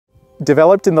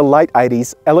Developed in the late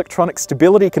 80s, electronic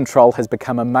stability control has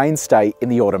become a mainstay in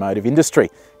the automotive industry.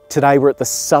 Today we're at the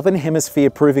Southern Hemisphere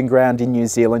Proving Ground in New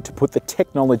Zealand to put the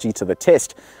technology to the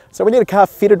test. So we need a car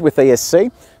fitted with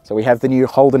ESC, so we have the new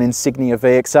Holden Insignia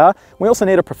VXR. We also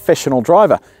need a professional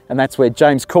driver, and that's where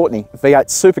James Courtney, V8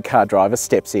 Supercar driver,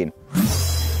 steps in.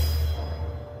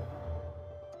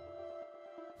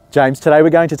 James, today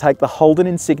we're going to take the Holden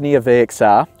Insignia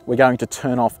VXR, we're going to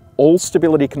turn off all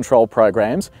stability control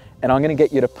programs, and I'm going to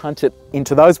get you to punt it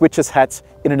into those witches' hats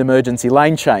in an emergency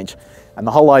lane change. And the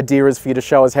whole idea is for you to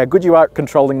show us how good you are at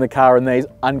controlling the car in these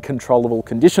uncontrollable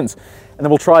conditions. And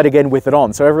then we'll try it again with it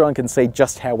on so everyone can see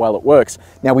just how well it works.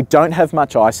 Now, we don't have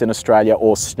much ice in Australia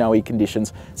or snowy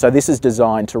conditions, so this is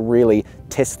designed to really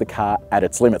test the car at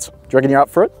its limits. Do you reckon you're up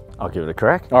for it? I'll give it a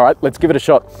crack. All right, let's give it a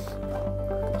shot.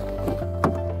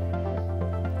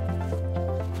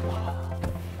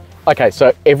 Okay,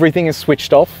 so everything is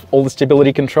switched off, all the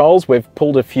stability controls. We've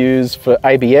pulled a fuse for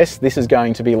ABS. This is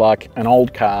going to be like an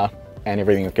old car and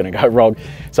everything is going to go wrong.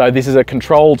 So this is a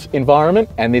controlled environment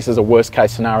and this is a worst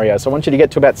case scenario. So I want you to get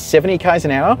to about 70 k's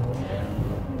an hour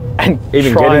and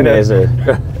even try getting there's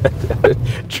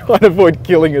try and avoid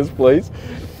killing us, please.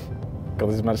 God,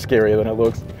 this is much scarier than it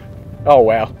looks. Oh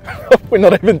wow, we're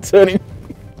not even turning.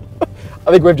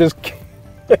 I think we've just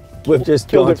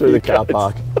gone through the car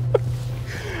park.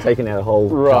 Taking out a whole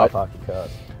car park of cars.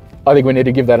 I think we need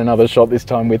to give that another shot this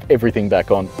time with everything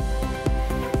back on.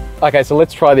 Okay, so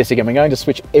let's try this again. We're going to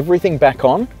switch everything back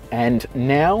on, and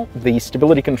now the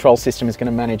stability control system is going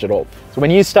to manage it all. So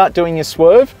when you start doing your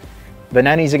swerve, the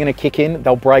nannies are going to kick in,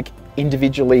 they'll brake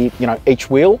individually, each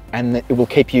wheel, and it will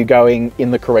keep you going in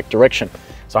the correct direction.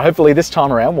 So hopefully this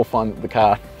time around we'll find that the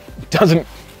car doesn't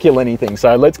kill anything.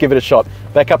 So let's give it a shot.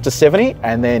 Back up to 70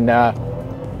 and then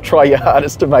try your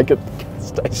hardest to make it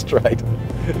stay straight.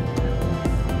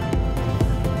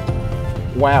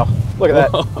 Wow, look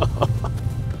at that.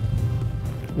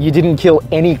 You didn't kill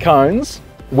any cones.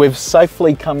 We've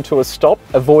safely come to a stop,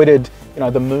 avoided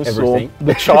the moose everything. Or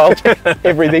the child,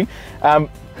 everything.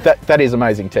 That is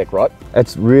amazing tech, right?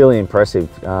 It's really impressive.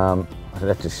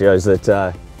 That just shows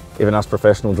that even us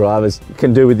professional drivers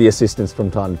can do with the assistance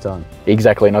from time to time.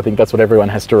 Exactly, and I think that's what everyone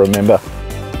has to remember.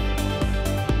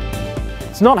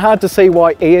 It's not hard to see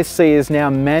why ESC is now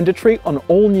mandatory on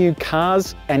all new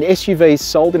cars and SUVs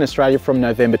sold in Australia from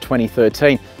November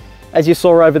 2013. As you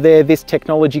saw over there, this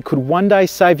technology could one day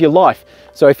save your life.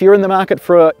 So if you're in the market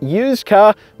for a used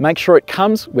car, make sure it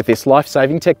comes with this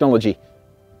life-saving technology.